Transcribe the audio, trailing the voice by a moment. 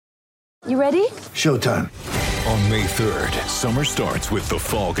You ready? Showtime. On May 3rd, summer starts with The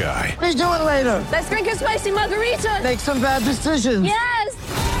Fall Guy. Let's do it later. Let's drink a spicy margarita. Make some bad decisions.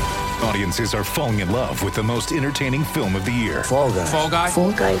 Yes! Audiences are falling in love with the most entertaining film of the year. Fall Guy. Fall Guy?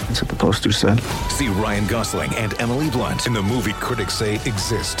 Fall Guy. That's what the poster said. See Ryan Gosling and Emily Blunt in the movie critics say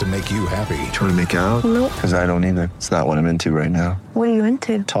exists to make you happy. Trying to make it out? Nope. Because I don't either. It's not what I'm into right now. What are you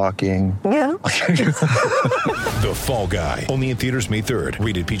into? Talking. Yeah. The Fall Guy. Only in theaters May 3rd.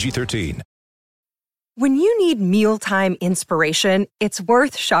 Rated PG-13. When you need mealtime inspiration, it's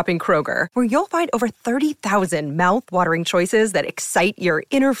worth shopping Kroger, where you'll find over 30,000 mouth-watering choices that excite your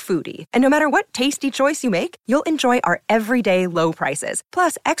inner foodie. And no matter what tasty choice you make, you'll enjoy our everyday low prices,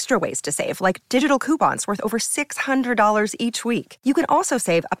 plus extra ways to save, like digital coupons worth over $600 each week. You can also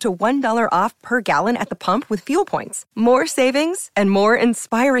save up to $1 off per gallon at the pump with fuel points. More savings and more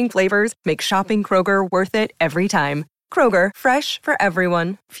inspiring flavors make shopping Kroger worth it every time. Kroger, fresh for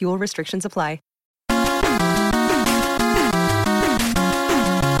everyone. Fuel restrictions apply.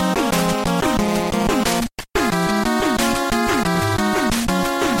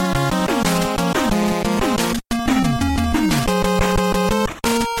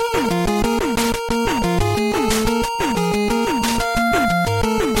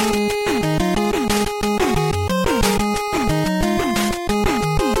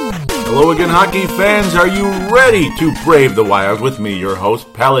 Hello again, hockey fans. Are you ready to brave the wild with me, your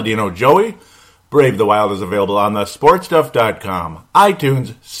host, Paladino Joey? Brave the Wild is available on the sportstuff.com,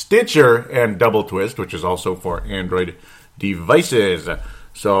 iTunes, Stitcher, and Double Twist, which is also for Android devices.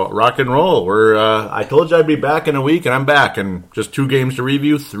 So, rock and roll. I told you I'd be back in a week, and I'm back. And just 2 games to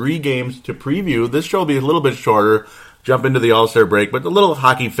review, 3 games to preview. This show will be a little bit shorter. Jump into the All-Star break, but a little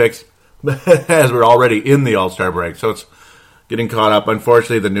hockey fix as we're already in the All-Star break. So it's getting caught up.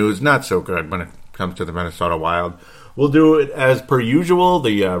 Unfortunately, the news not so good when it comes to the Minnesota Wild. We'll do it as per usual,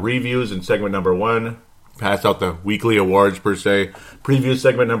 the reviews in segment number 1, pass out the weekly awards per se, preview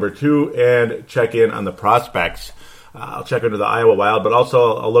segment number 2, and check in on the prospects. I'll check into the Iowa Wild, but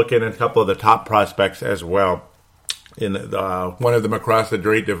also I'll look in a couple of the top prospects as well. In one of them across the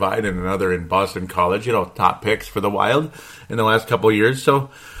Great Divide and another in Boston College, top picks for the Wild in the last couple of years. So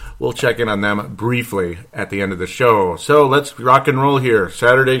we'll check in on them briefly at the end of the show. So let's rock and roll here.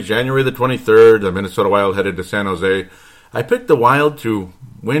 Saturday, January the 23rd, the Minnesota Wild headed to San Jose. I picked the Wild to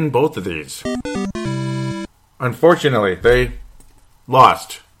win both of these. Unfortunately, they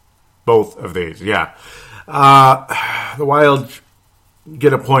lost both of these. Yeah. The Wild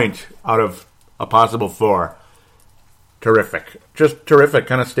get a point out of a possible 4. Terrific. Just terrific.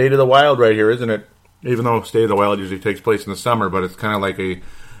 Kind of state of the Wild right here, isn't it? Even though State of the Wild usually takes place in the summer, but it's kind of like a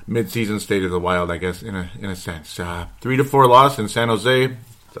mid-season State of the Wild, I guess, in a sense. 3-4 loss in San Jose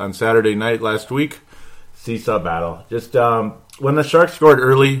on Saturday night last week. Seesaw battle. Just when the Sharks scored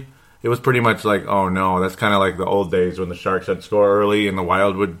early, it was pretty much like, oh no, that's kind of like the old days when the Sharks had score early and the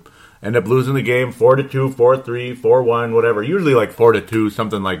Wild would end up losing the game 4-2, 4-3, 4-1, whatever. Usually like 4-2,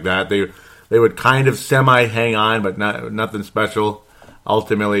 something like that. They would kind of semi-hang on, but nothing special,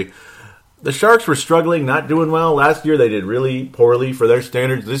 ultimately. The Sharks were struggling, not doing well. Last year, they did really poorly for their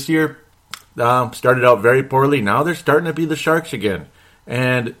standards. This year, started out very poorly. Now they're starting to be the Sharks again.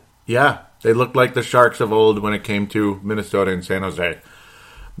 And, yeah, they looked like the Sharks of old when it came to Minnesota and San Jose.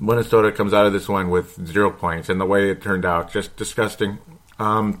 Minnesota comes out of this one with 0 points, and the way it turned out, just disgusting.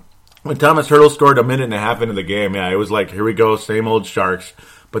 When Thomas Hertl scored a minute and a half into the game, yeah, it was like, here we go, same old Sharks.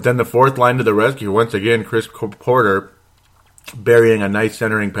 But then the fourth line to the rescue, once again, Chris Porter burying a nice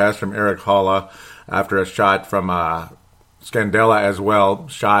centering pass from Erik Haula after a shot from Scandella as well.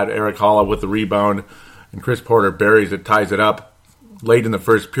 Shot Erik Haula with the rebound, and Chris Porter buries it, ties it up late in the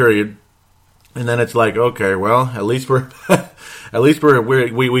first period. And then it's like, okay, well, at least we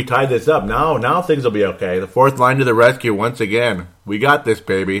tied this up. Now things will be okay. The fourth line to the rescue once again. We got this,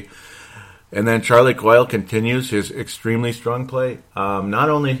 baby. And then Charlie Coyle continues his extremely strong play. Not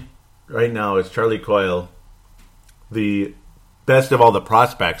only right now is Charlie Coyle the best of all the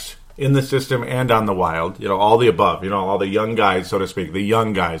prospects in the system and on the Wild, all the above, all the young guys, so to speak, the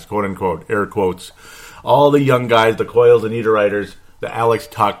young guys, quote unquote, air quotes, all the young guys, the Coyles and Niederreiters, the Alex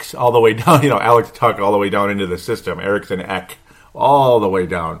Tucks, all the way down, Alex Tuck all the way down into the system, Eriksson Ek, all the way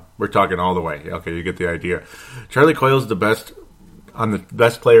down. We're talking all the way. Okay, you get the idea. Charlie Coyle's the best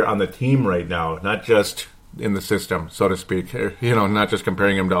player on the team right now, not just in the system, so to speak. Not just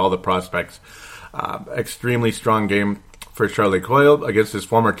comparing him to all the prospects. Extremely strong game for Charlie Coyle against his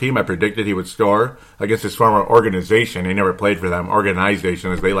former team. I predicted he would score against his former organization. He never played for them,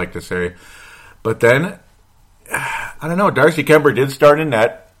 organization as they like to say. But then, I don't know, Darcy Kemper did start in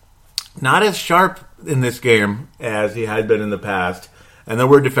net. Not as sharp in this game as he had been in the past. And there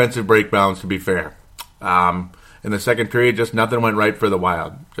were defensive breakdowns, to be fair. In the second period, just nothing went right for the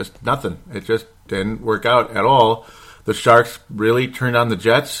Wild. Just nothing. It just didn't work out at all. The Sharks really turned on the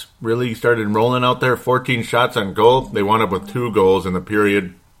Jets, really started rolling out there. 14 shots on goal. They wound up with 2 goals in the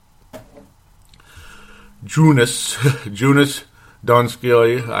period. Jonas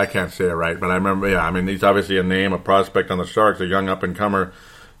Donskoi, I can't say it right, but I remember, he's obviously a name, a prospect on the Sharks, a young up-and-comer,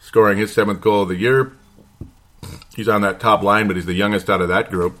 scoring his 7th goal of the year. He's on that top line, but he's the youngest out of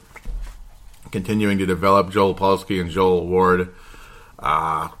that group. Continuing to develop, Joel Polsky and Joel Ward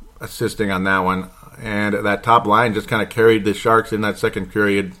assisting on that one. And that top line just kind of carried the Sharks in that second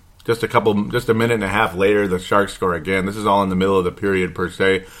period. Just a minute and a half later, the Sharks score again. This is all in the middle of the period, per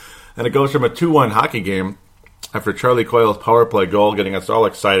se. And it goes from a 2-1 hockey game after Charlie Coyle's power play goal, getting us all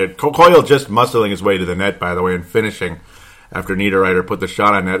excited. Coyle just muscling his way to the net, by the way, and finishing after Niederreiter put the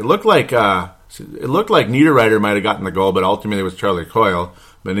shot on net. It looked like Niederreiter might have gotten the goal, but ultimately it was Charlie Coyle.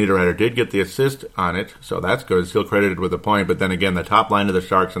 But Niederreiter did get the assist on it, so that's good. Still credited with a point. But then again, the top line of the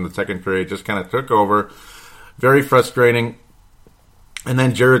Sharks in the second period just kind of took over. Very frustrating. And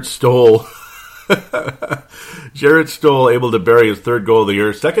then Jarrett Stoll. Jarrett Stoll able to bury his 3rd goal of the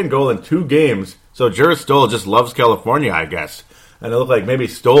year. 2nd goal in 2 games. So Jarrett Stoll just loves California, I guess. And it looked like maybe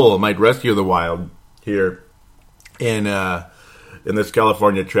Stoll might rescue the Wild here in this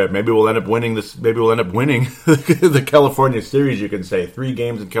California trip. Maybe we'll end up winning this. Maybe we'll end up winning the California series. You can say 3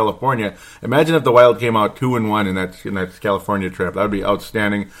 games in California. Imagine if the Wild came out 2-1 in that California trip. That would be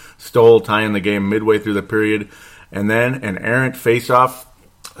outstanding. Stoll tying the game midway through the period, and then an errant faceoff.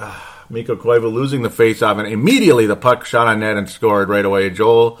 Mikko Koivu losing the faceoff, and immediately the puck shot on net and scored right away.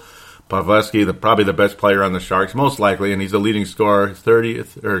 Joel Pavelski, probably the best player on the Sharks, most likely, and he's the leading scorer.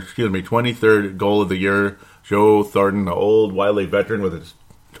 23rd goal of the year. Joe Thornton, the old wily veteran, with his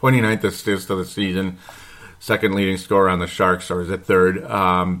 29th assist of the season, 2nd leading scorer on the Sharks, or is it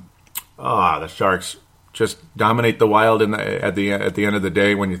 3rd? The Sharks just dominate the Wild at the end of the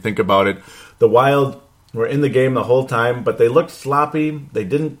day. When you think about it, the Wild were in the game the whole time, but they looked sloppy. They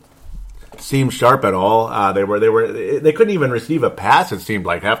didn't seem sharp at all. They couldn't even receive a pass. It seemed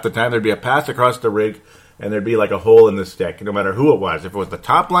like half the time there'd be a pass across the rink, and there'd be like a hole in the stick, no matter who it was, if it was the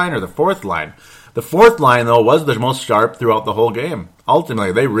top line or the 4th line. The 4th line, though, was the most sharp throughout the whole game.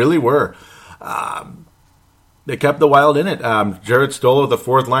 Ultimately, they really were. They kept the Wild in it. Jarrett Stoll of the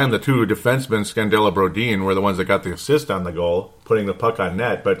 4th line, the 2 defensemen, Scandella Brodin, were the ones that got the assist on the goal, putting the puck on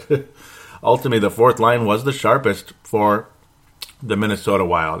net. But ultimately, the 4th line was the sharpest for the Minnesota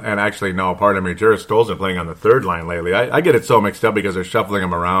Wild. And actually, no, pardon me, Jarrett Stoll's been playing on the 3rd line lately. I get it so mixed up because they're shuffling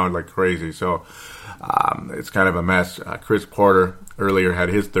him around like crazy. So it's kind of a mess. Chris Porter earlier had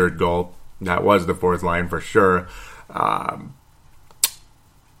his 3rd goal. That was the 4th line for sure. An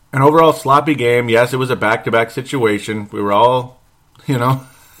overall sloppy game. Yes, it was a back-to-back situation. We were all, down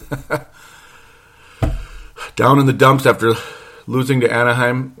in the dumps after losing to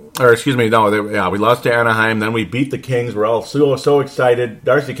Anaheim. We lost to Anaheim. Then we beat the Kings. We're all so excited.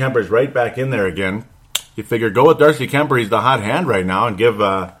 Darcy Kemper's right back in there again. You figure, go with Darcy Kemper. He's the hot hand right now, and give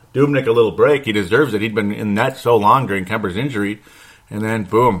Dubnyk a little break. He deserves it. He'd been in net so long during Kemper's injury. And then,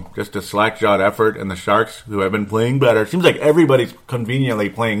 boom, just a slack-jawed effort. And the Sharks, who have been playing better. It seems like everybody's conveniently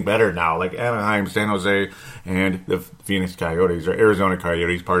playing better now. Like Anaheim, San Jose, and the Phoenix Coyotes, or Arizona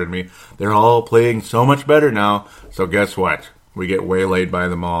Coyotes, pardon me. They're all playing so much better now. So guess what? We get waylaid by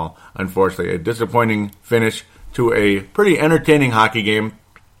them all. Unfortunately, a disappointing finish to a pretty entertaining hockey game.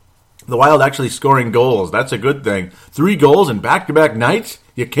 The Wild actually scoring goals. That's a good thing. 3 goals in back-to-back nights?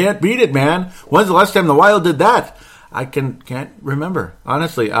 You can't beat it, man. When's the last time the Wild did that? I can't remember.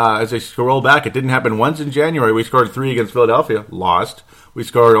 Honestly, as I scroll back, it didn't happen once in January. We scored 3 against Philadelphia. Lost. We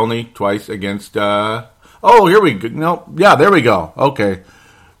scored only twice against... here we go. No, yeah, there we go. Okay.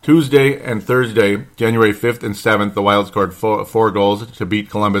 Tuesday and Thursday, January 5th and 7th, the Wild scored 4 goals to beat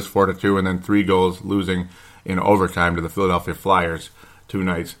Columbus 4-2, and then 3 goals losing in overtime to the Philadelphia Flyers 2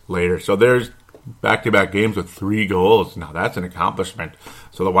 nights later. So there's back-to-back games with 3 goals. Now that's an accomplishment.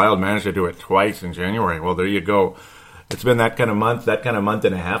 So the Wild managed to do it twice in January. Well, there you go. It's been that kind of month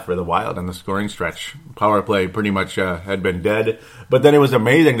and a half for the Wild in the scoring stretch. Power play pretty much had been dead. But then it was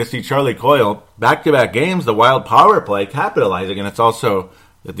amazing to see Charlie Coyle, back-to-back games, the Wild power play, capitalizing. And it's also,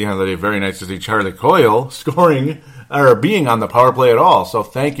 at the end of the day, very nice to see Charlie Coyle scoring or being on the power play at all. So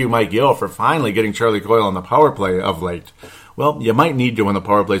thank you, Mike Yeo, for finally getting Charlie Coyle on the power play of late. Well, you might need to when the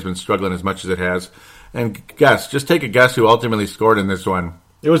power play's been struggling as much as it has. And just take a guess who ultimately scored in this one.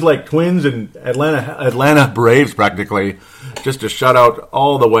 It was like Twins and Atlanta Braves practically, just a shutout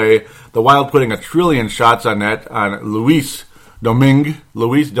all the way. The Wild putting 1 trillion shots on net on Luis Domingue,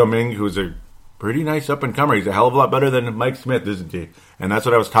 who's a pretty nice up-and-comer. He's a hell of a lot better than Mike Smith, isn't he? And that's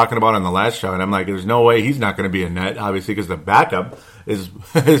what I was talking about on the last show. And I'm like, there's no way he's not going to be a net, obviously, because the backup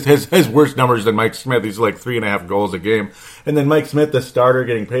has worse numbers than Mike Smith. He's like 3.5 goals a game. And then Mike Smith, the starter,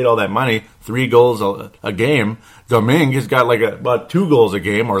 getting paid all that money, 3 goals a game. Domingue has got like about 2 goals a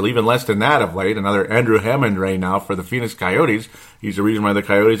game, or even less than that of late. Another Andrew Hammond right now for the Phoenix Coyotes. He's the reason why the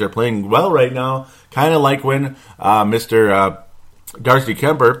Coyotes are playing well right now. Kind of like when Mr. Darcy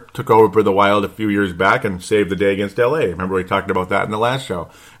Kemper took over for the Wild a few years back and saved the day against LA. Remember we talked about that in the last show.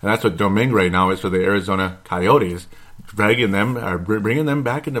 And that's what Domingue right now is for the Arizona Coyotes, bringing them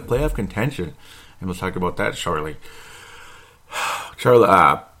back into playoff contention. And we'll talk about that shortly.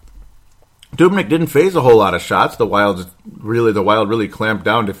 Dubnyk didn't phase a whole lot of shots. The Wild really clamped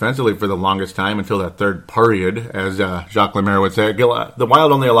down defensively for the longest time until that third period, as Jacques Lemaire would say. The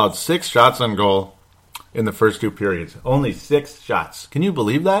Wild only allowed 6 shots on goal in the first 2 periods. Only 6 shots. Can you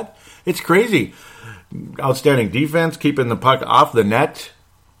believe that? It's crazy. Outstanding defense, keeping the puck off the net,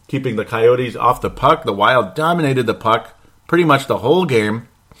 keeping the Coyotes off the puck. The Wild dominated the puck pretty much the whole game.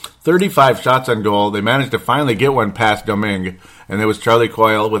 35 shots on goal. They managed to finally get one past Domingue, and it was Charlie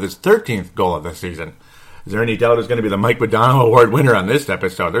Coyle with his 13th goal of the season. Is there any doubt who's going to be the Mike Modano Award winner on this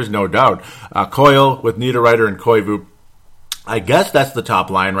episode? There's no doubt. Coyle with Niederreiter and Koivu. I guess that's the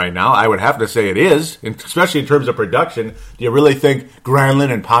top line right now. I would have to say it is, especially in terms of production. Do you really think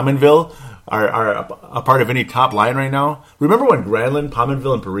Granlund and Pominville are a part of any top line right now? Remember when Granlund,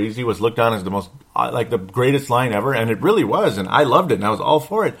 Pominville, and Parise was looked on as the most, like the greatest line ever? And it really was, and I loved it, and I was all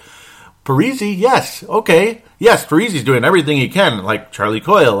for it. Parise, yes, okay. Yes, Parise's doing everything he can, like Charlie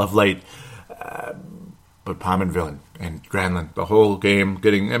Coyle of late. But Pominville and Granlund, the whole game,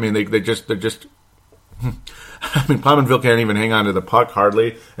 they're just... Pominville can't even hang on to the puck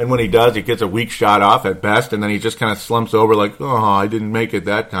hardly, and when he does, he gets a weak shot off at best, and then he just kind of slumps over like, oh, I didn't make it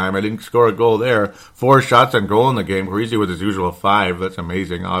that time. I didn't score a goal there. 4 shots on goal in the game. Parisi with his usual 5. That's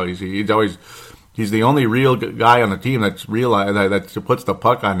amazing. He's the only real guy on the team that puts the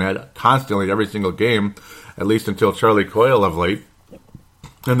puck on net constantly every single game, at least until Charlie Coyle of late.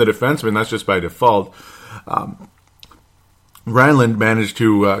 And the defenseman, that's just by default. Granlund managed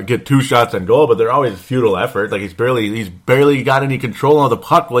to get 2 shots on goal, but they're always a futile effort. Like he's barely got any control of the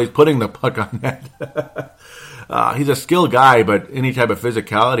puck while he's putting the puck on net. He's a skilled guy, but any type of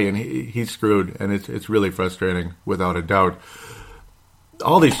physicality, and he's screwed, and it's really frustrating, without a doubt.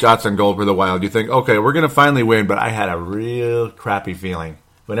 All these shots on goal for the Wild, you think, okay, we're going to finally win, but I had a real crappy feeling.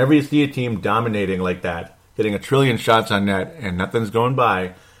 Whenever you see a team dominating like that, getting 1 trillion shots on net, and nothing's going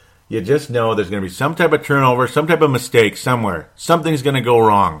by, you just know there's going to be some type of turnover, some type of mistake somewhere. Something's going to go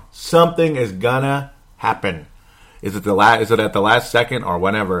wrong. Something is going to happen. Is it at the last second or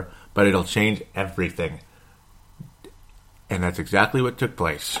whenever? But it'll change everything. And that's exactly what took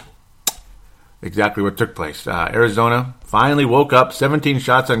place. Arizona finally woke up. 17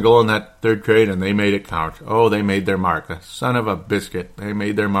 shots on goal in that third period, and they made it count. Oh, they made their mark. The son of a biscuit. They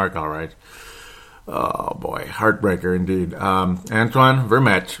made their mark all right. Oh, boy. Heartbreaker indeed. Antoine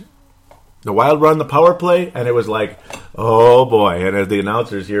Vermette. The Wild run the power play, and it was like, oh, boy. And as the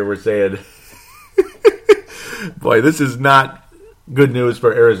announcers here were saying, boy, this is not good news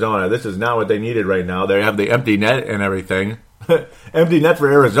for Arizona. This is not what they needed right now. They have the empty net and everything. Empty net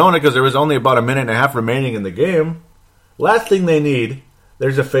for Arizona because there was only about 1.5 minutes remaining in the game. Last thing they need,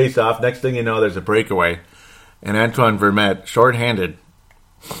 there's a face-off. Next thing you know, there's a breakaway. And Antoine Vermette, shorthanded,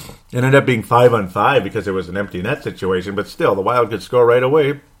 ended up being 5-on-5 because it was an empty net situation. But still, the Wild could score right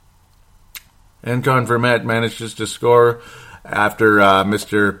away. Antoine Vermette manages to score after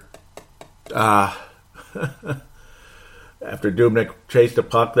after Dubnyk chased a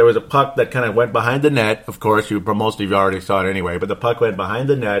puck. There was a puck that kind of went behind the net. Of course, most of you already saw it anyway, but the puck went behind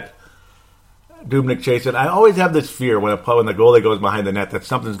the net. Dubnyk chased it. I always have this fear when the goalie goes behind the net that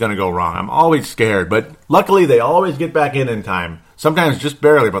something's going to go wrong. I'm always scared, but luckily they always get back in time. Sometimes just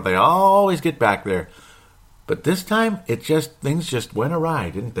barely, but they always get back there. But this time, things just went awry,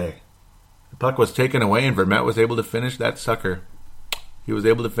 didn't they? The puck was taken away, and Vermette was able to finish that sucker. He was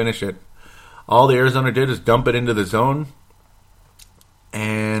able to finish it. All the Arizona did is dump it into the zone.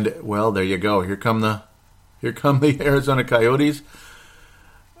 And, well, there you go. Here come the Arizona Coyotes.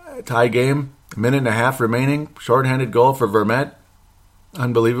 Tie game. 1.5 minutes remaining. Shorthanded goal for Vermette.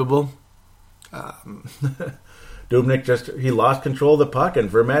 Unbelievable. Dubnyk he lost control of the puck, and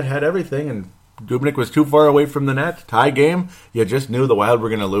Vermette had everything, and Dubnyk was too far away from the net. Tie game. You just knew the Wild were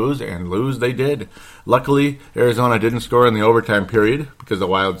going to lose, and lose they did. Luckily, Arizona didn't score in the overtime period because the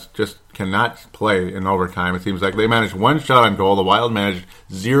Wild just cannot play in overtime. It seems like they managed 1 shot on goal. The Wild managed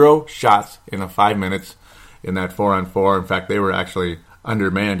 0 shots in 5 minutes in that 4-on-4. In fact, they were actually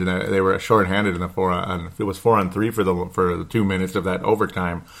undermanned, and they were shorthanded in the 4-on. It was 4-on-3 for the 2 minutes of that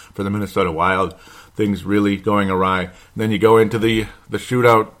overtime for the Minnesota Wild. Things really going awry. And then you go into the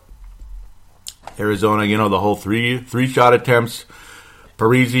shootout. Arizona, the whole three shot attempts.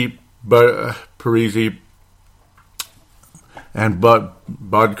 Parise and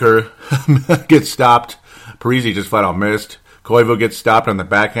Bodker gets stopped. Parise just flat out missed. Koivu gets stopped on the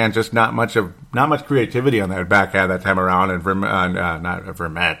backhand. Just not much creativity on that backhand that time around. And not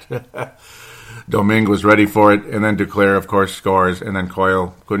Vermette. Domingue was ready for it, and then Duclair, of course, scores, and then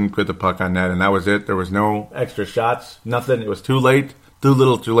Coyle couldn't put the puck on net, and that was it. There was no extra shots, nothing. It was too late, too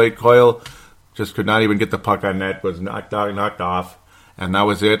little, too late. Coyle just could not even get the puck on net, was knocked off, and that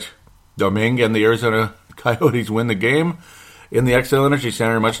was it. Domingue and the Arizona Coyotes win the game in the Xcel Energy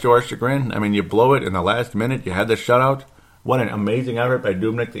Center, much to our chagrin. I mean, you blow it in the last minute. You had the shutout. What an amazing effort by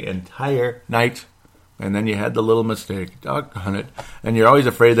Dubnyk the entire night, and then you had the little mistake. Doggone it. And you're always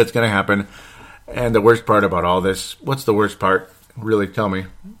afraid that's going to happen. And the worst part about all this, what's the worst part? Really tell me.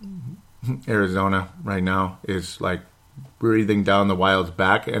 Arizona right now is like breathing down the Wild's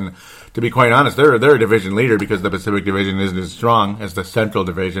back. And to be quite honest, they're a division leader because the Pacific Division isn't as strong as the Central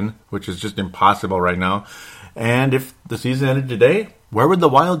Division, which is just impossible right now. And if the season ended today, where would the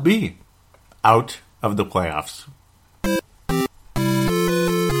Wild be? Out of the playoffs.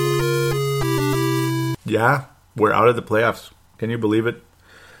 Yeah, we're out of the playoffs. Can you believe it?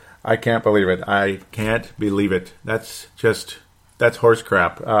 I can't believe it. I can't believe it. That's horse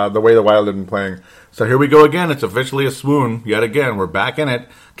crap, the way the Wild have been playing. So here we go again. It's officially a swoon. Yet again, we're back in it.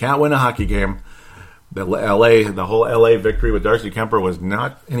 Can't win a hockey game. The whole LA victory with Darcy Kuemper was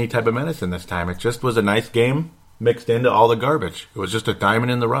not any type of medicine this time. It just was a nice game mixed into all the garbage. It was just a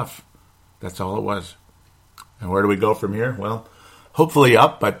diamond in the rough. That's all it was. And where do we go from here? Well, hopefully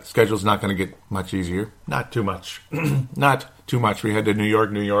up, but the schedule's not going to get much easier. Not too much. Not too much. We head to New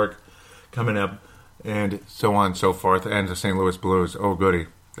York coming up, and so on and so forth, and the St. Louis Blues. Oh, goody.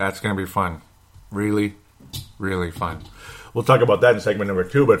 That's going to be fun. Really, really fun. We'll talk about that in segment number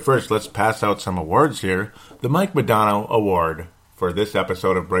 2, but first, let's pass out some awards here. The Mike Modano Award for this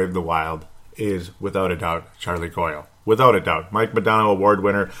episode of Brave the Wild is, without a doubt, Charlie Coyle. Without a doubt. Mike Modano Award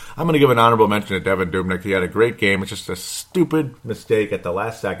winner. I'm going to give an honorable mention to Devin Dubnyk. He had a great game. It's just a stupid mistake at the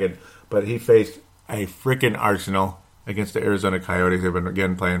last second, but he faced a freaking arsenal against the Arizona Coyotes. They've been,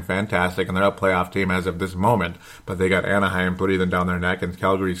 again, playing fantastic, and they're a playoff team as of this moment, but they got Anaheim breathing down their neck, and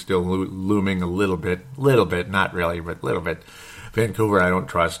Calgary's still looming a little bit, not really, but a little bit. Vancouver, I don't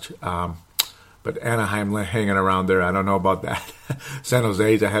trust. But Anaheim hanging around there, I don't know about that. San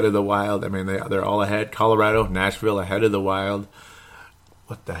Jose's ahead of the Wild. I mean, they're all ahead. Colorado, Nashville ahead of the Wild.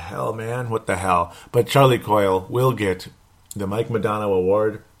 What the hell, man? What the hell? But Charlie Coyle will get the Mike Modano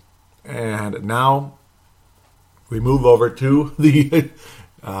Award. And now we move over to the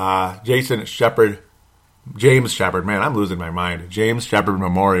James Shepherd. Man, I'm losing my mind. James Shepherd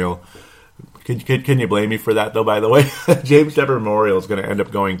Memorial. Can you blame me for that, though, by the way? James Shepherd Memorial is going to end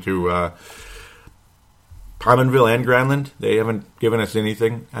up going to Pominville and Granlund. They haven't given us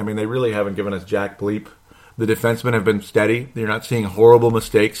anything. I mean, they really haven't given us jack bleep. The defensemen have been steady. You're not seeing horrible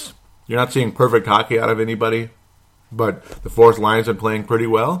mistakes. You're not seeing perfect hockey out of anybody. But the fourth line's been playing pretty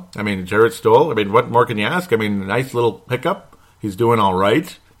well. I mean, Jarrett Stoll, I mean, what more can you ask? I mean, nice little pickup. He's doing all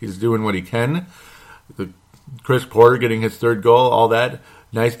right. He's doing what he can. Chris Porter getting his third goal, all that.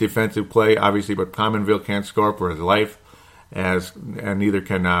 Nice defensive play, obviously, but Pominville can't score for his life, and neither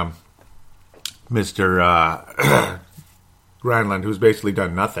can Mr. Granlund, who's basically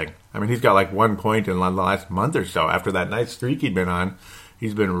done nothing. I mean, he's got like 1 point in the last month or so. After that nice streak he'd been on,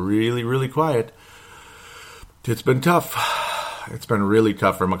 he's been really, really quiet. It's been tough. It's been really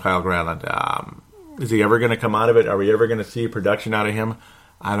tough for Mikael Granlund. Is he ever going to come out of it? Are we ever going to see production out of him?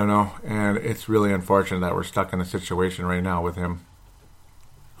 I don't know. And it's really unfortunate that we're stuck in a situation right now with him.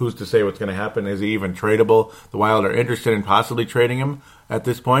 Who's to say what's going to happen? Is he even tradable? The Wild are interested in possibly trading him at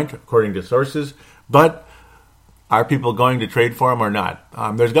this point, according to sources. But are people going to trade for him or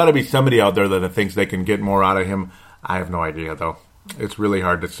not? There's got to be somebody out there that thinks they can get more out of him. I have no idea, though. It's really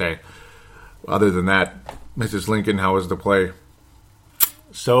hard to say. Other than that, Mrs. Lincoln, how was the play?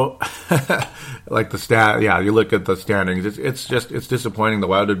 So, like the stat, yeah, you look at the standings. It's disappointing. The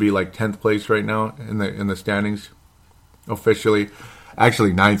Wild would be like 10th place right now in the standings, officially.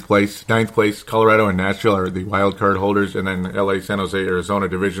 Actually, 9th place. 9th place, Colorado and Nashville are the wild card holders, and then LA, San Jose, Arizona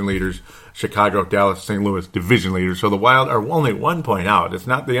division leaders, Chicago, Dallas, St. Louis division leaders. So the Wild are only 1 point out. It's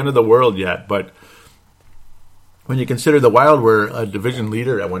not the end of the world yet, but when you consider the Wild were a division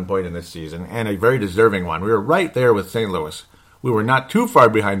leader at one point in this season, and a very deserving one. We were right there with St. Louis. We were not too far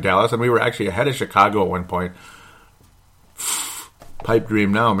behind Dallas, and we were actually ahead of Chicago at one point. pipe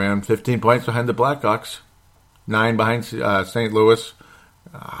dream now, man. 15 points behind the Blackhawks. 9 behind St. Louis.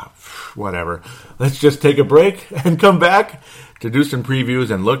 Whatever. Let's just take a break and come back to do some previews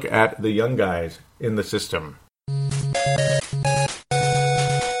and look at the young guys in the system.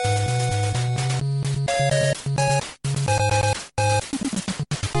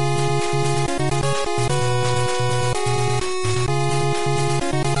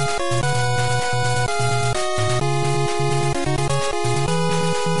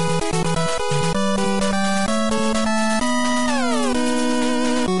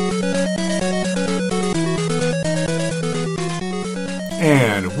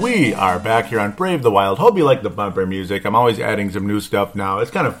 We are back here on Brave the Wild. Hope you like the bumper music. I'm always adding some new stuff now. It's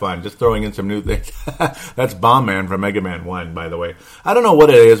kind of fun, just throwing in some new things. That's Bomb Man from Mega Man 1, by the way. I don't know what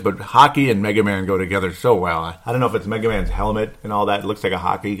it is, but hockey and Mega Man go together so well. I don't know if it's Mega Man's helmet and all that. It looks like a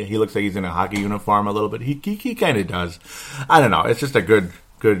hockey. He looks like he's in a hockey uniform a little bit. He kind of does. I don't know. It's just a good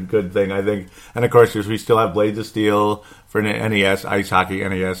thing, I think. And, of course, we still have Blades of Steel for NES, Ice Hockey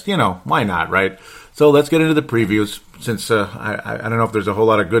NES. You know, why not, right? So let's get into the previews, since I don't know if there's a whole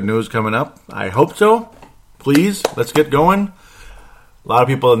lot of good news coming up. I hope so. Please, let's get going. A lot of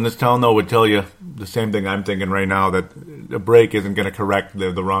people in this town, though, would tell you the same thing I'm thinking right now, that a break isn't going to correct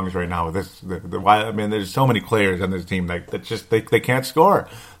the wrongs right now. I mean, there's so many players on this team that just they can't score.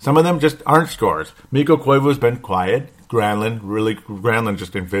 Some of them just aren't scores. Mikko Koivu's been quiet. Granlund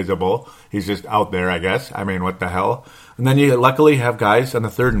just invisible. He's just out there, I guess. I mean, what the hell? And then you luckily have guys on the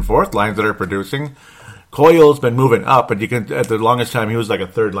third and fourth lines that are producing. Coyle's been moving up, but at the longest time he was like a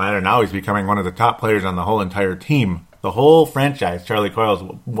third liner. Now he's becoming one of the top players on the whole entire team. The whole franchise, Charlie Coyle's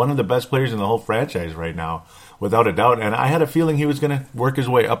one of the best players in the whole franchise right now, without a doubt. And I had a feeling he was going to work his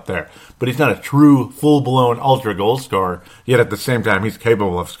way up there. But he's not a true, full-blown ultra goal scorer, yet at the same time he's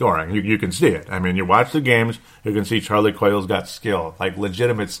capable of scoring. You can see it. I mean, you watch the games, you can see Charlie Coyle's got skill, like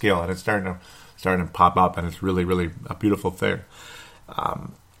legitimate skill, and it's starting to pop up, and it's really, really a beautiful thing.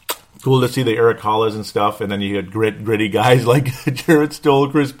 Cool to see the Eric Hollas and stuff, and then you had gritty guys like Jarrett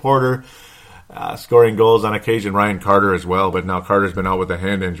Stoll, Chris Porter, scoring goals on occasion. Ryan Carter as well, but now Carter's been out with a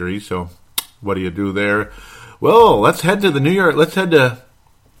hand injury, so what do you do there? Well, let's head to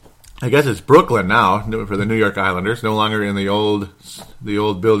I guess it's Brooklyn now for the New York Islanders. No longer in the old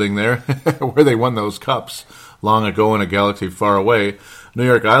building there where they won those cups long ago in a galaxy far away. New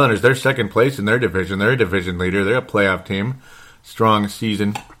York Islanders, they're second place in their division. They're a division leader. They're a playoff team. Strong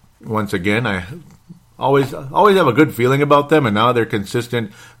season once again. I always have a good feeling about them, and now they're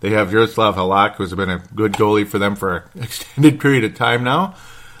consistent. They have Jaroslav Halak, who's been a good goalie for them for an extended period of time now.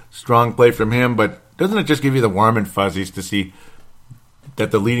 Strong play from him, but doesn't it just give you the warm and fuzzies to see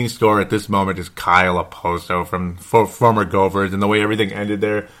that the leading scorer at this moment is Kyle Okposo from former Gophers, and the way everything ended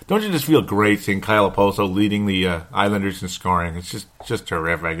there? Don't you just feel great seeing Kyle Okposo leading the Islanders in scoring? It's just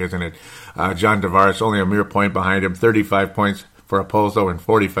terrific, isn't it? John Tavares only a mere point behind him, 35 points for Okposo in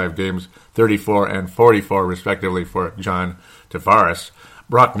 45 games, 34 and 44 respectively for John Tavares.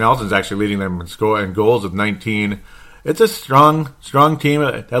 Brock Nelson's actually leading them in goals with 19. It's a strong team,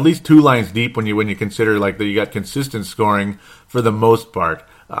 at least two lines deep when you consider like that you got consistent scoring for the most part.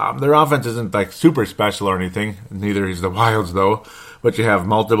 Their offense isn't like super special or anything. Neither is the Wild's though. But you have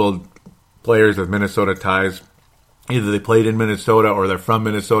multiple players with Minnesota ties. Either they played in Minnesota or they're from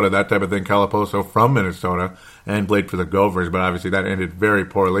Minnesota, that type of thing. Kyle Okposo from Minnesota and played for the Gophers, but obviously that ended very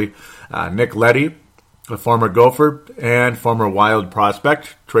poorly. Nick Leddy, a former Gopher and former Wild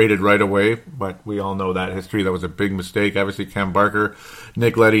prospect, traded right away, but we all know that history. That was a big mistake. Obviously, Cam Barker,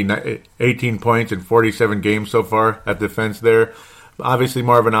 Nick Leddy, 18 points in 47 games so far at defense there. Obviously,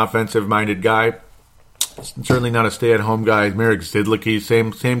 more of an offensive-minded guy. Certainly not a stay-at-home guy. Marek Zidlicki,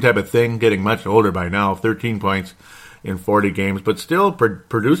 same type of thing, getting much older by now, 13 points in 40 games, but still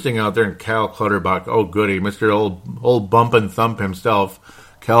producing out there. And Cal Clutterbuck, oh goody, Mr. old bump and thump himself.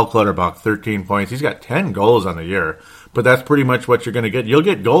 Cal Clutterbuck, 13 points. He's got 10 goals on the year, but that's pretty much what you're going to get. You'll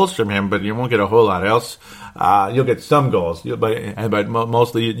get goals from him, but you won't get a whole lot else. You'll get some goals, but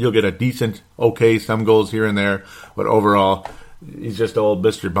mostly you'll get a decent, okay, some goals here and there, but overall, he's just old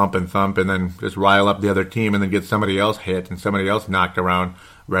Mr. Bump and Thump, and then just rile up the other team and then get somebody else hit and somebody else knocked around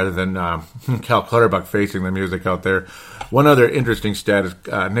rather than Cal Clutterbuck facing the music out there. One other interesting stat is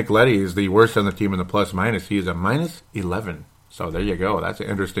Nick Leddy is the worst on the team in the plus-minus. He is a minus 11. So there you go. That's an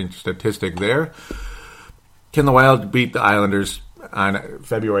interesting statistic there. Can the Wild beat the Islanders on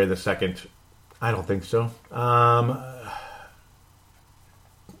February the 2nd? I don't think so.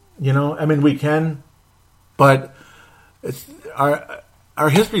 We can, but our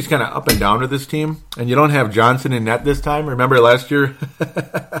history's kind of up and down with this team, and you don't have Johnson in net this time. Remember last year?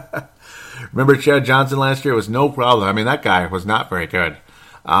 Remember Chad Johnson last year? It was no problem. I mean, that guy was not very good.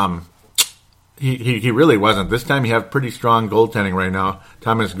 He really wasn't. This time you have pretty strong goaltending right now.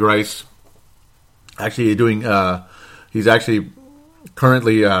 Thomas Greiss actually doing. He's actually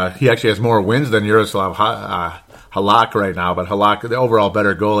currently he actually has more wins than Yaroslav Halak right now, but Halak, the overall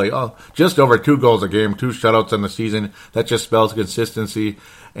better goalie, just over 2 goals a game, 2 shutouts in the season. That just spells consistency.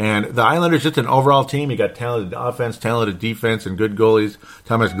 And the Islanders, just an overall team. You got talented offense, talented defense, and good goalies.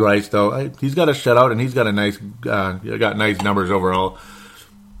 Thomas Greiss, though, he's got a shutout, and he's got got nice numbers overall.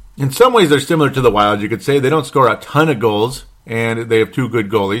 In some ways, they're similar to the Wild. You could say they don't score a ton of goals, and they have 2 good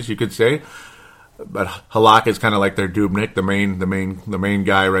goalies. You could say, but Halak is kind of like their Dubnyk, the main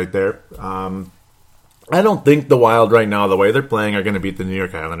guy right there. I don't think the Wild right now, the way they're playing, are going to beat the New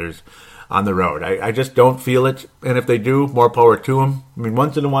York Islanders on the road. I just don't feel it. And if they do, more power to them. I mean,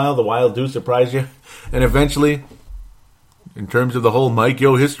 once in a while, the Wild do surprise you. And eventually, in terms of the whole Mike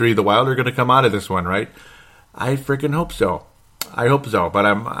Yeo history, the Wild are going to come out of this one, right? I freaking hope so. I hope so, but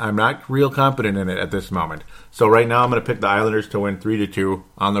I'm not real confident in it at this moment. So right now I'm going to pick the Islanders to win 3-2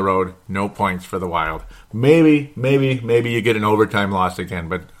 on the road. No points for the Wild. Maybe you get an overtime loss again,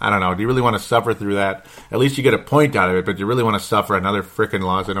 but I don't know. Do you really want to suffer through that? At least you get a point out of it, but you really want to suffer another freaking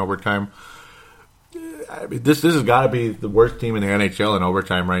loss in overtime? I mean, this has got to be the worst team in the NHL in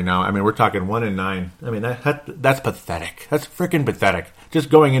overtime right now. I mean, we're talking 1-9. I mean, that's pathetic. That's freaking pathetic. Just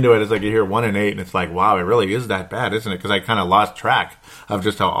going into it, it's like you hear 1-8, and it's like, wow, it really is that bad, isn't it? Because I kind of lost track of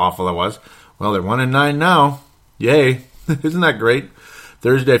just how awful it was. Well, they're 1-9 now. Yay. Isn't that great?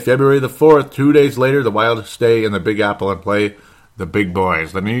 Thursday, February the 4th, 2 days later, the Wild stay in the Big Apple and play the big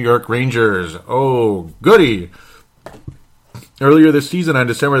boys, the New York Rangers. Oh, goody. Earlier this season, on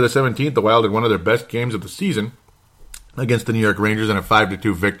December the 17th, the Wild had one of their best games of the season against the New York Rangers in a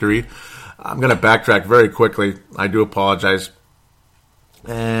 5-2 victory. I'm going to backtrack very quickly. I do apologize.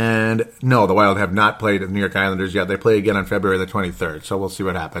 And no, the Wild have not played the New York Islanders yet. They play again on February the 23rd, so we'll see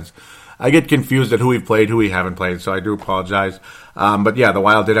what happens. I get confused at who we've played, who we haven't played, so I do apologize. But yeah, the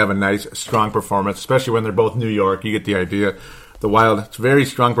Wild did have a nice, strong performance, especially when they're both New York. You get the idea. The Wild, it's a very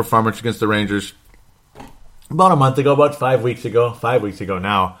strong performance against the Rangers. About a month ago, about 5 weeks ago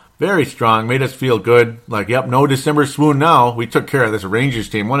now. Very strong, made us feel good. Like, yep, no December swoon now. We took care of this Rangers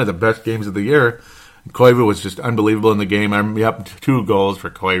team, one of the best games of the year. Koivu was just unbelievable in the game. Yep, 2 goals for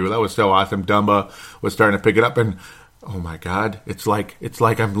Koivu. That was so awesome. Dumba was starting to pick it up, and oh my God, it's like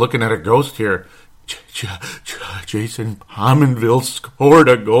I'm looking at a ghost here. Jason Pominville scored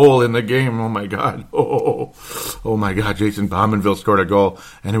a goal in the game. Oh my God. Oh my God, Jason Pominville scored a goal,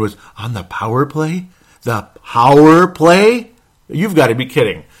 and it was on the power play? The power play? You've got to be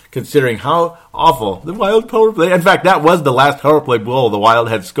kidding, considering how awful the Wild power play. In fact, that was the last power play goal the Wild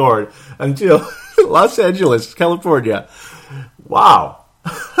had scored until Los Angeles, California. Wow.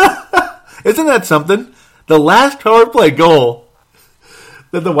 Isn't that something? The last power play goal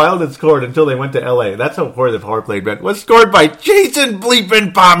that the Wild had scored until they went to L.A., that's how poor the power play been, was scored by Jason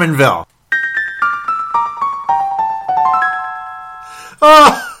bleeping Pominville.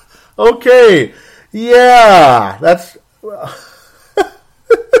 Oh, okay. Yeah, that's... Well,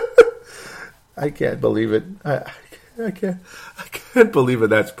 I can't believe it. I can't believe it.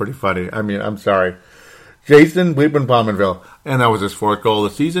 That's pretty funny. I mean, I'm sorry. Jason bleeping Pominville. And that was his 4th goal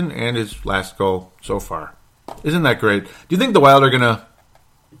of the season and his last goal so far. Isn't that great? Do you think the Wild are gonna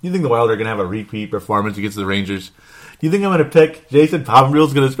have a repeat performance against the Rangers? Do you think I'm gonna pick Jason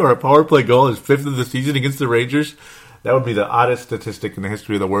Pominville's gonna score a power play goal, his 5th of the season against the Rangers? That would be the oddest statistic in the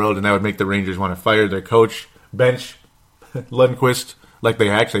history of the world, and that would make the Rangers want to fire their coach, bench Lundqvist, like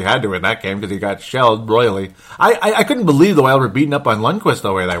they actually had to in that game because he got shelled royally. I couldn't believe the Wild were beating up on Lundqvist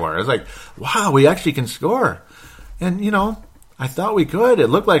the way they were. It was like, wow, we actually can score. And, you know, I thought we could. It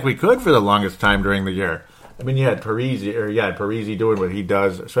looked like we could for the longest time during the year. I mean, you had Parise doing what he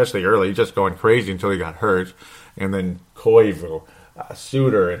does, especially early, just going crazy until he got hurt. And then Koivu,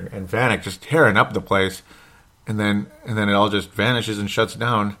 Suter, and Vanek just tearing up the place. And then it all just vanishes and shuts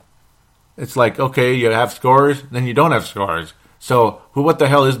down. It's like, okay, you have scores, then you don't have scores. So, what the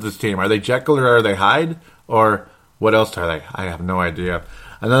hell is this team? Are they Jekyll or are they Hyde? Or what else are they? I have no idea.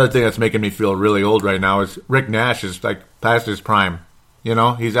 Another thing that's making me feel really old right now is Rick Nash is like past his prime. You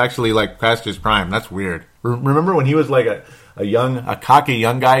know, he's actually like past his prime. That's weird. Remember when he was like a cocky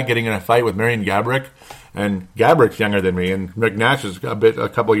young guy getting in a fight with Marian Gaborik? And Gaborik's younger than me, and Rick Nash is a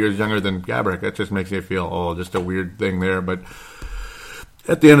couple years younger than Gaborik. That just makes me feel old. Just a weird thing there. But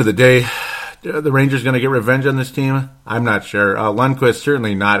at the end of the day, the Rangers going to get revenge on this team? I'm not sure. Lundqvist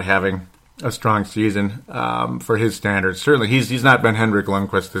certainly not having a strong season for his standards. Certainly, he's not been Henrik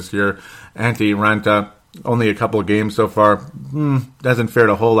Lundqvist this year. Antti Ranta, only a couple of games so far. Hasn't fared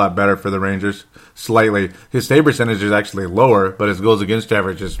a whole lot better for the Rangers. Slightly. His save percentage is actually lower, but his goals against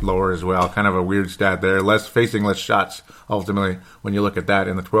average is lower as well. Kind of a weird stat there. Facing less shots, ultimately, when you look at that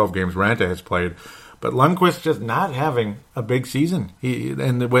in the 12 games Ranta has played. But Lundqvist just not having a big season.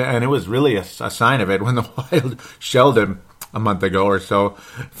 And it was really a sign of it when the Wild shelled him a month ago or so.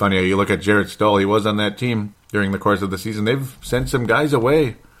 Funny, you look at Jarrett Stoll. He was on that team during the course of the season. They've sent some guys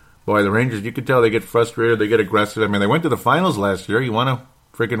away. Boy, the Rangers, you could tell they get frustrated. They get aggressive. I mean, they went to the finals last year. You want to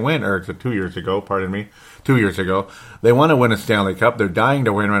freaking win. Or 2 years ago, 2 years ago. They want to win a Stanley Cup. They're dying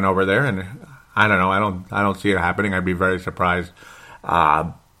to win one over there. And I don't know. I don't see it happening. I'd be very surprised.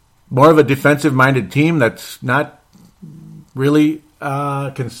 More of a defensive-minded team that's not really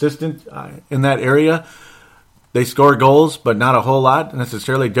consistent in that area. They score goals, but not a whole lot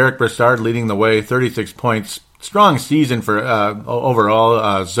necessarily. Derek Brassard leading the way, 36 points. Strong season for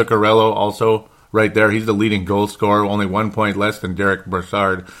overall. Zuccarello also right there. He's the leading goal scorer, only 1 point less than Derek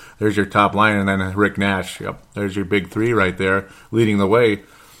Brassard. There's your top line, and then Rick Nash. Yep, there's your big three right there, leading the way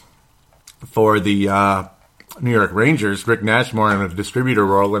for the New York Rangers. Rick Nash more in a distributor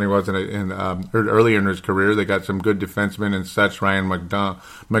role than he was earlier in his career. They got some good defensemen and such, Ryan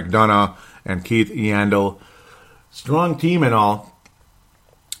McDonough and Keith Yandel. Strong team and all.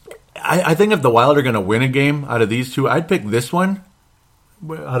 I think if the Wild are going to win a game out of these two, I'd pick this one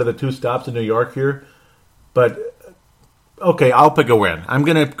out of the two stops in New York here. But, okay, I'll pick a win. I'm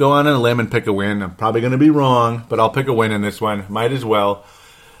going to go on a limb and pick a win. I'm probably going to be wrong, but I'll pick a win in this one. Might as well.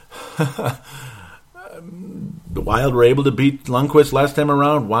 The Wild were able to beat Lundqvist last time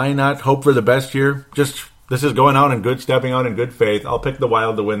around. Why not hope for the best here? This is going out in stepping out in good faith. I'll pick the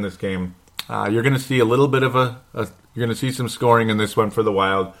Wild to win this game. You're going to see a little bit of you're going to see some scoring in this one for the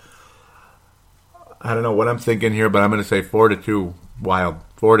Wild. I don't know what I'm thinking here, but I'm going to say 4-2 Wild.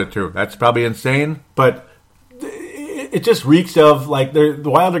 4-2. That's probably insane, but it just reeks of like the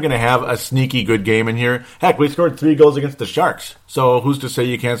Wild are going to have a sneaky good game in here. Heck, we scored 3 goals against the Sharks, so who's to say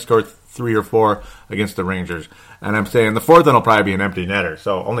you can't score 3 or 4 against the Rangers? And I'm saying the fourth one will probably be an empty netter,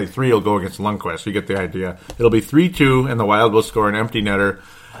 so only 3 will go against Lundqvist. You get the idea. It'll be 3-2, and the Wild will score an empty netter.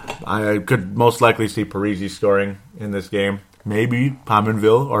 I could most likely see Parise scoring in this game. Maybe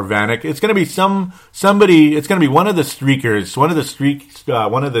Pominville or Vanek. It's going to be somebody. It's going to be one of the streakers, one of the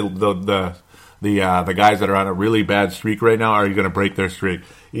guys that are on a really bad streak right now. Are you going to break their streak?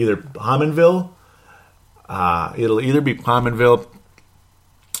 Either Pominville. It'll either be Pominville,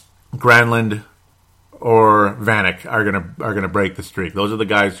 Granlund, or Vanek are going to break the streak. Those are the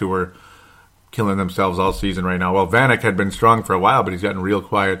guys who are killing themselves all season right now. Well, Vanek had been strong for a while, but he's gotten real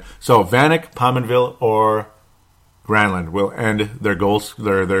quiet. So Vanek, Pominville, or Granlund will end their goal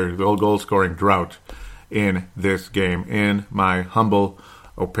scoring drought in this game, in my humble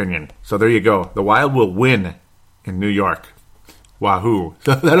opinion. So there you go. The Wild will win in New York. Wahoo.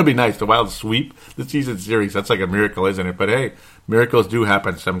 So that'll be nice. The Wild sweep the season series. That's like a miracle, isn't it? But hey, miracles do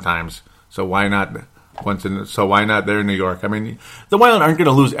happen sometimes. So why not there in New York? I mean, the Wild aren't going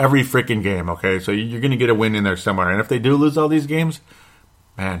to lose every freaking game, okay? So you're going to get a win in there somewhere. And if they do lose all these games,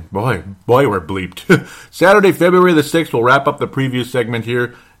 man, boy, we're bleeped. Saturday, February the 6th, we'll wrap up the preview segment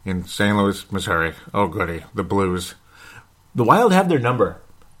here in St. Louis, Missouri. Oh, goody, the Blues. The Wild have their number.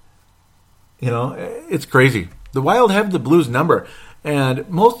 You know, it's crazy. The Wild have the Blues number. And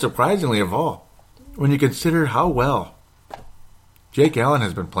most surprisingly of all, when you consider how well Jake Allen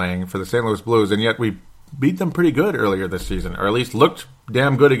has been playing for the St. Louis Blues, and yet we beat them pretty good earlier this season, or at least looked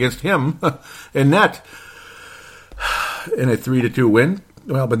damn good against him in net in a 3-2 win.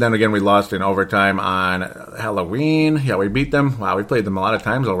 Well, but then again, we lost in overtime on Halloween. Yeah, we beat them. Wow, we played them a lot of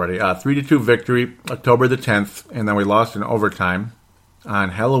times already. 3-2 victory, October the 10th, and then we lost in overtime on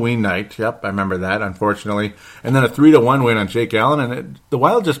Halloween night. Yep, I remember that, unfortunately. And then a 3-1 win on Jake Allen, and the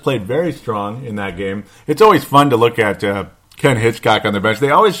Wild just played very strong in that game. It's always fun to look at Ken Hitchcock on the bench. They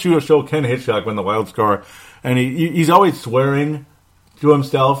always show Ken Hitchcock when the Wild score, and he's always swearing to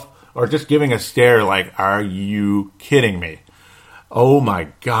himself or just giving a stare like, are you kidding me? Oh my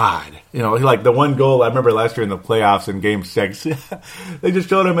God. You know, like the one goal I remember last year in the playoffs in Game 6, they just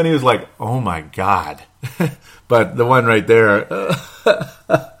showed him and he was like, oh my God. But the one right there,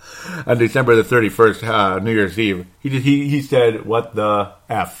 on December the 31st, New Year's Eve, he said, what the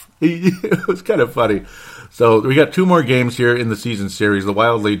F? It was kind of funny. So we got 2 more games here in the season series. The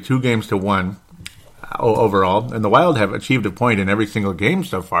Wild lead 2-1 overall, and the Wild have achieved a point in every single game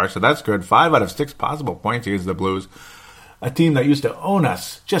so far, so that's good. 5 out of 6 possible points against the Blues. A team that used to own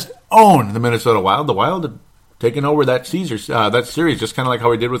us, just own the Minnesota Wild. The Wild taking over that series, just kind of like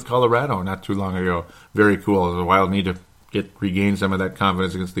how he did with Colorado not too long ago. Very cool. The Wild need to regain some of that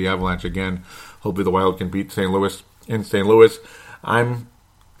confidence against the Avalanche again. Hopefully the Wild can beat St. Louis in St. Louis. I'm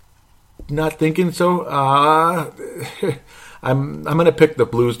not thinking so. I'm going to pick the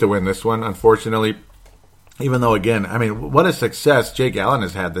Blues to win this one, unfortunately. Even though, again, I mean, what a success Jake Allen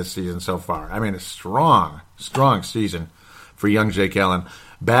has had this season so far. I mean, a strong season for young Jake Allen.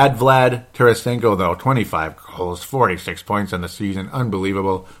 Bad Vlad Tarasenko, though, 25 goals, 46 points on the season.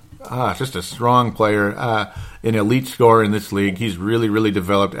 Unbelievable. Just a strong player, an elite scorer in this league. He's really, really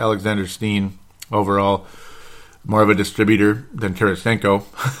developed. Alexander Steen, overall, more of a distributor than Tarasenko.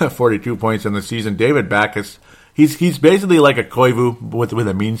 42 points in the season. David Backes, he's basically like a Koivu with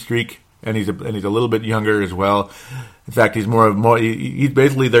a mean streak. And he's a little bit younger as well. In fact, he's he's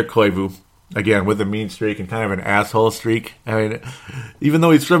basically their Koivu, again, with a mean streak and kind of an asshole streak. I mean, even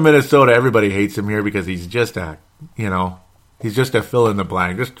though he's from Minnesota, everybody hates him here because he's just he's just a fill in the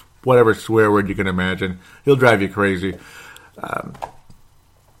blank, just whatever swear word you can imagine. He'll drive you crazy.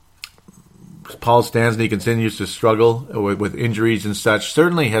 Paul Stastny continues to struggle with injuries and such.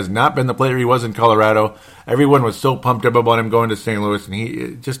 Certainly has not been the player he was in Colorado. Everyone was so pumped up about him going to St. Louis, and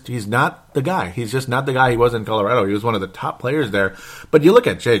he's not the guy. He's just not the guy he was in Colorado. He was one of the top players there. But you look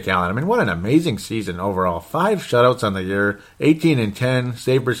at Jake Allen. I mean, what an amazing season overall. 5 shutouts on the year, 18-10,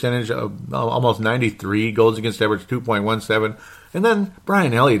 save percentage of almost 93, goals against average 2.17. And then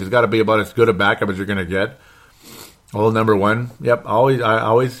Brian Elliott has got to be about as good a backup as you're going to get. Old number one. Yep, I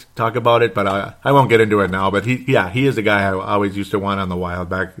always talk about it, but I won't get into it now. But he is a guy I always used to want on the Wild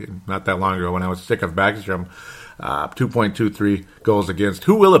back not that long ago when I was sick of Backstrom. 2.23 goals against.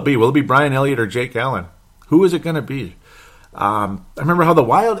 Who will it be? Will it be Brian Elliott or Jake Allen? Who is it going to be? I remember how the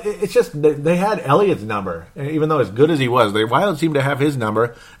Wild, it's just, they had Elliott's number. And even though as good as he was, the Wild seemed to have his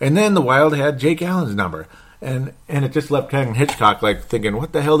number. And then the Wild had Jake Allen's number. And it just left Ken Hitchcock like thinking,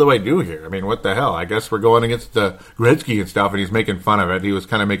 what the hell do I do here? I mean, what the hell? I guess we're going against Gretzky and stuff, and he's making fun of it. He was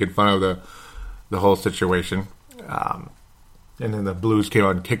kind of making fun of the whole situation. And then the Blues came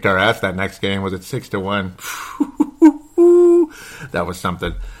out and kicked our ass that next game. Was it 6-1? That was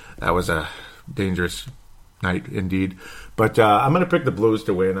something. That was a dangerous night indeed. But I'm going to pick the Blues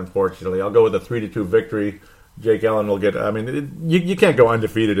to win, unfortunately. I'll go with a 3-2 victory. Jake Allen will get. I mean, you can't go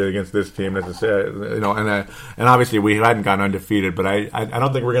undefeated against this team necessarily, and obviously we hadn't gone undefeated, but I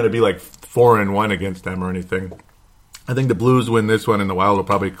don't think we're going to be like 4-1 against them or anything. I think the Blues win this one, and the Wild will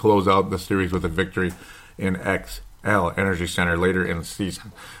probably close out the series with a victory in XL Energy Center later in the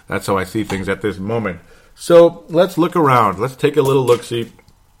season. That's how I see things at this moment. So let's look around. Let's take a little look-see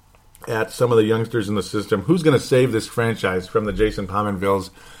at some of the youngsters in the system. Who's going to save this franchise from the Jason Pominvilles,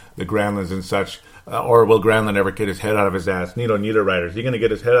 the Granlunds, and such? Or will Granlund ever get his head out of his ass? Nino Niederreiter, is he going to get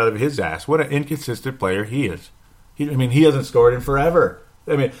his head out of his ass? What an inconsistent player he is. He hasn't scored in forever.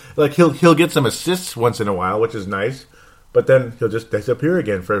 I mean, like he'll get some assists once in a while, which is nice, but then he'll just disappear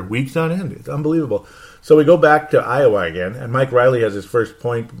again for weeks on end. It's unbelievable. So we go back to Iowa again, and Mike Riley has his first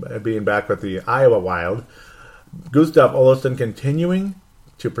point being back with the Iowa Wild. Gustav Olofsson continuing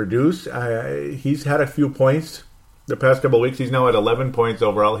to produce. He's had a few points the past couple of weeks. He's now at 11 points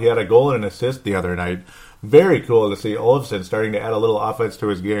overall. He had a goal and an assist the other night. Very cool to see Olofsson starting to add a little offense to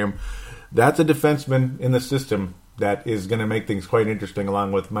his game. That's a defenseman in the system that is going to make things quite interesting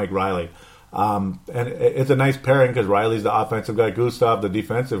along with Mike Riley. And it's a nice pairing because Riley's the offensive guy, Gustav the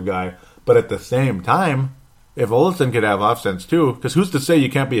defensive guy. But at the same time, if Olofsson could have offense too, because who's to say you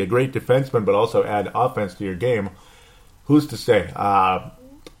can't be a great defenseman but also add offense to your game? Who's to say?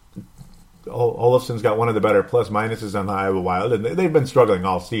 Olofsson's got one of the better plus-minuses on the Iowa Wild, and they've been struggling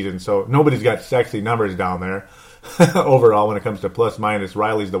all season, so nobody's got sexy numbers down there. Overall, when it comes to plus-minus,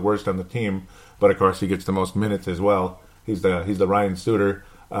 Riley's the worst on the team, but of course he gets the most minutes as well. He's the Ryan Suter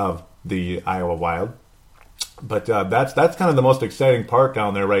of the Iowa Wild. But that's kind of the most exciting part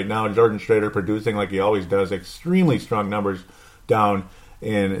down there right now. Jordan Schrader producing like he always does, extremely strong numbers down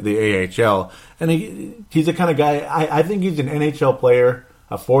in the AHL. And he's the kind of guy, I think he's an NHL player,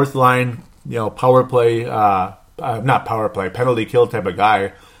 a fourth-line, power play, not power play, penalty kill type of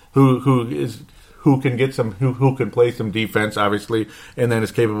guy who can play some defense, obviously, and then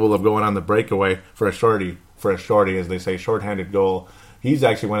is capable of going on the breakaway for a shorty, as they say, shorthanded goal. He's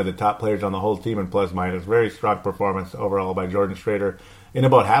actually one of the top players on the whole team in plus-minus. Very strong performance overall by Jordan Schrader in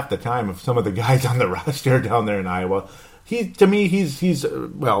about half the time of some of the guys on the roster down there in Iowa. He's an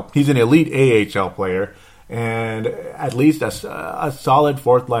elite AHL player and at least a solid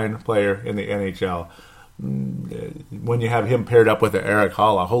fourth-line player in the NHL. when you have him paired up with Eric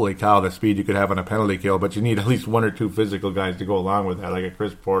Halla, holy cow, the speed you could have on a penalty kill, but you need at least one or two physical guys to go along with that, like a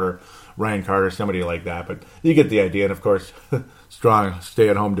Chris Porter, Ryan Carter, somebody like that. But you get the idea, and of course, strong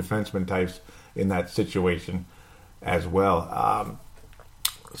stay-at-home defenseman types in that situation as well.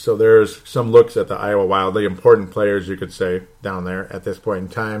 So there's some looks at the Iowa Wild, the important players, you could say, down there at this point in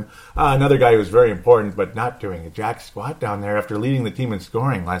time. Another guy who's very important, but not doing a jack squat down there after leading the team in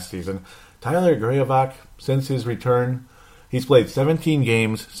scoring last season, Tyler Graovac, since his return, he's played 17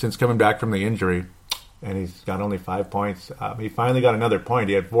 games since coming back from the injury, and he's got only 5 points. He finally got another point.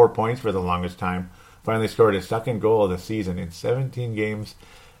 He had 4 points for the longest time. Finally scored his second goal of the season in 17 games.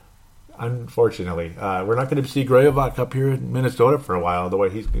 Unfortunately, we're not going to see Graovac up here in Minnesota for a while. The way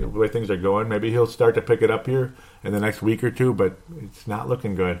things are going, maybe he'll start to pick it up here in the next week or two, but it's not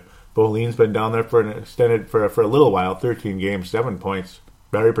looking good. Bohlin's been down there for a little while, 13 games, 7 points,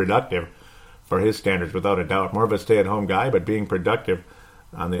 very productive for his standards, without a doubt. More of a stay-at-home guy, but being productive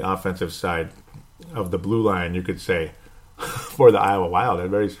on the offensive side of the blue line, you could say, for the Iowa Wild. A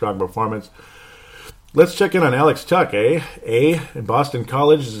very strong performance. Let's check in on Alex Tuch, in Boston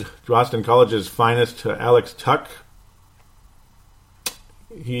College's finest, Alex Tuch.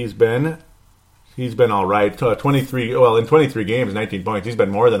 He's been all right. 23 games, 19 points. He's been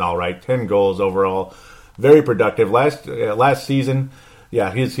more than all right. 10 goals overall. Very productive. Last season,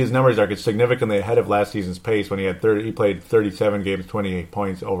 his numbers are significantly ahead of last season's pace when he played 37 games, 28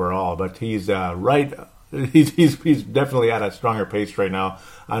 points overall. But he's right. He's definitely at a stronger pace right now.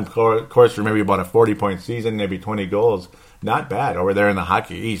 On course for maybe about a 40-point season, maybe 20 goals. Not bad over there in the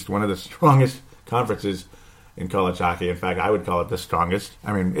Hockey East, one of the strongest conferences in college hockey. In fact, I would call it the strongest.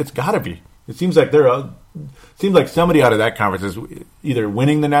 I mean, it's got to be. It seems like somebody out of that conference is either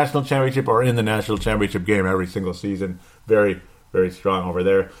winning the national championship or in the national championship game every single season. Very, very strong over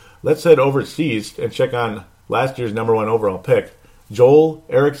there. Let's head overseas and check on last year's number 1 overall pick, Joel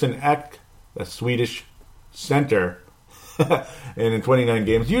Eriksson Ek, a Swedish center. And in 29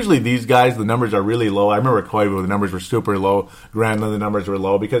 games, usually these guys, the numbers are really low. I remember Koivu, the numbers were super low. Granlund, the numbers were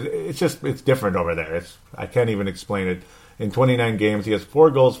low because it's different over there. I can't even explain it. In 29 games, he has 4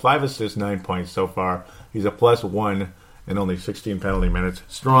 goals, 5 assists, 9 points so far. He's a +1 in only 16 penalty minutes.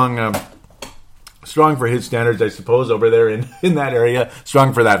 Strong for his standards, I suppose, over there in that area.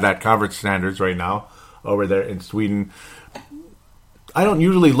 Strong for that conference standards right now over there in Sweden. I don't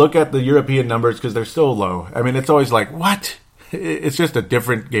usually look at the European numbers because they're so low. I mean, it's always like, what? It's just a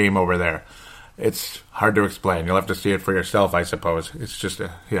different game over there. It's hard to explain. You'll have to see it for yourself, I suppose. It's just,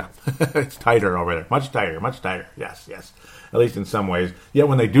 it's tighter over there. Much tighter. Yes. At least in some ways. Yet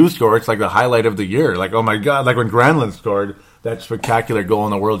when they do score, it's like the highlight of the year. Like, oh my God, like when Granlund scored that spectacular goal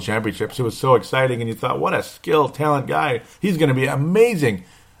in the World Championships. It was so exciting, and you thought, what a talent guy. He's going to be amazing.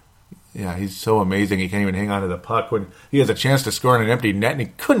 Yeah, he's so amazing. He can't even hang on to the puck when he has a chance to score in an empty net, and he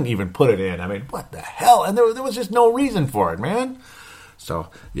couldn't even put it in. I mean, what the hell? And there was just no reason for it, man. So,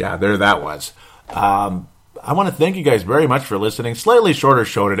 yeah, there that was. I want to thank you guys very much for listening. Slightly shorter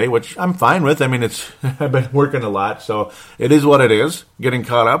show today, which I'm fine with. I mean, I've been working a lot, so it is what it is. Getting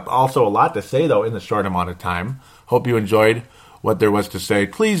caught up. Also, a lot to say, though, in the short amount of time. Hope you enjoyed what there was to say.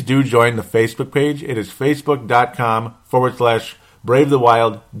 Please do join the Facebook page. It is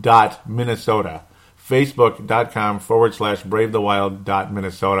facebook.com/BraveTheWild.Minnesota.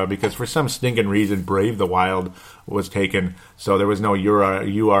 Facebook.com/BraveTheWild.Minnesota, because for some stinking reason, Brave the Wild was taken, so there was no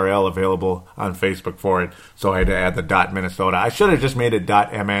URL available on Facebook for it, so I had to add the .Minnesota. I should have just made it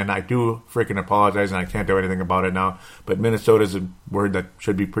 .MN. I do freaking apologize, and I can't do anything about it now, but Minnesota is a word that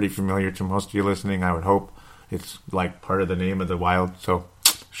should be pretty familiar to most of you listening, I would hope. It's like part of the name of the Wild, so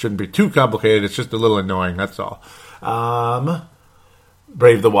shouldn't be too complicated. It's just a little annoying, that's all.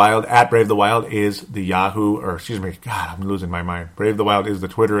 Brave the Wild, at Brave the Wild is the Yahoo, God, I'm losing my mind. Brave the Wild is the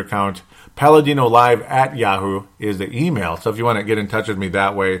Twitter account. Paladino Live at Yahoo is the email. So if you want to get in touch with me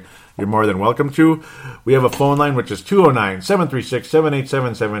that way, you're more than welcome to. We have a phone line, which is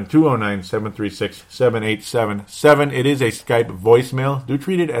 209-736-7877, 209-736-7877. It is a Skype voicemail. Do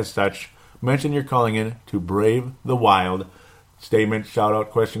treat it as such. Mention you're calling in to Brave the Wild. Statement, shout out,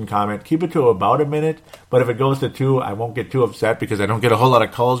 question, comment. Keep it to about a minute, but if it goes to 2, I won't get too upset because I don't get a whole lot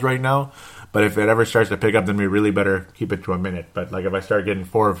of calls right now. But if it ever starts to pick up, then we really better keep it to a minute. But like if I start getting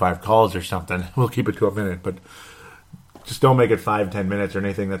 4 or 5 calls or something, we'll keep it to a minute. But Just don't make it 5-10 minutes or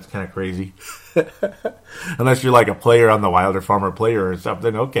anything. That's kind of crazy. Unless you're like a player on the Wild or former player or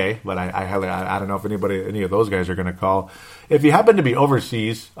something, okay. But I don't know if any of those guys are going to call. If you happen to be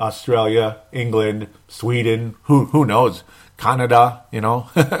overseas, Australia, England, Sweden, who knows? Canada,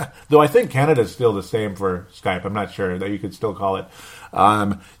 Though I think Canada's still the same for Skype. I'm not sure that you could still call it.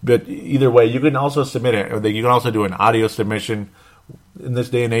 But either way, you can also submit it. Or you can also do an audio submission. In this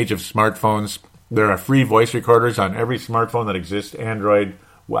day and age of smartphones, there are free voice recorders on every smartphone that exists. Android,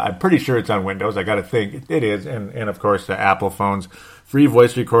 well, I'm pretty sure it's on Windows. I got to think it is. And of course, the Apple phones. Free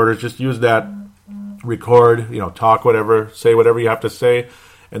voice recorders. Just use that, record, talk whatever, say whatever you have to say,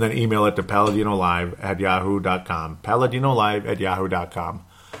 and then email it to paladinolive@yahoo.com. paladinolive@yahoo.com.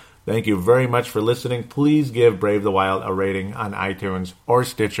 Thank you very much for listening. Please give Brave the Wild a rating on iTunes or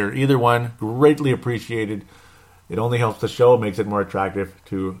Stitcher. Either one, greatly appreciated. It only helps the show, makes it more attractive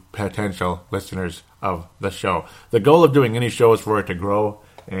to potential listeners of the show. The goal of doing any show is for it to grow,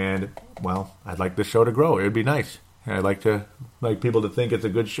 and, well, I'd like the show to grow. It would be nice. I'd like people to think it's a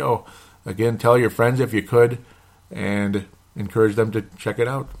good show. Again, tell your friends if you could, and encourage them to check it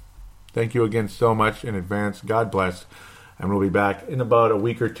out. Thank you again so much in advance. God bless. And we'll be back in about a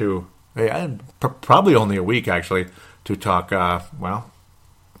week or two. Probably only a week, actually, to talk, to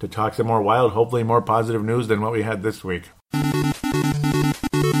talk some more Wild, hopefully more positive news than what we had this week.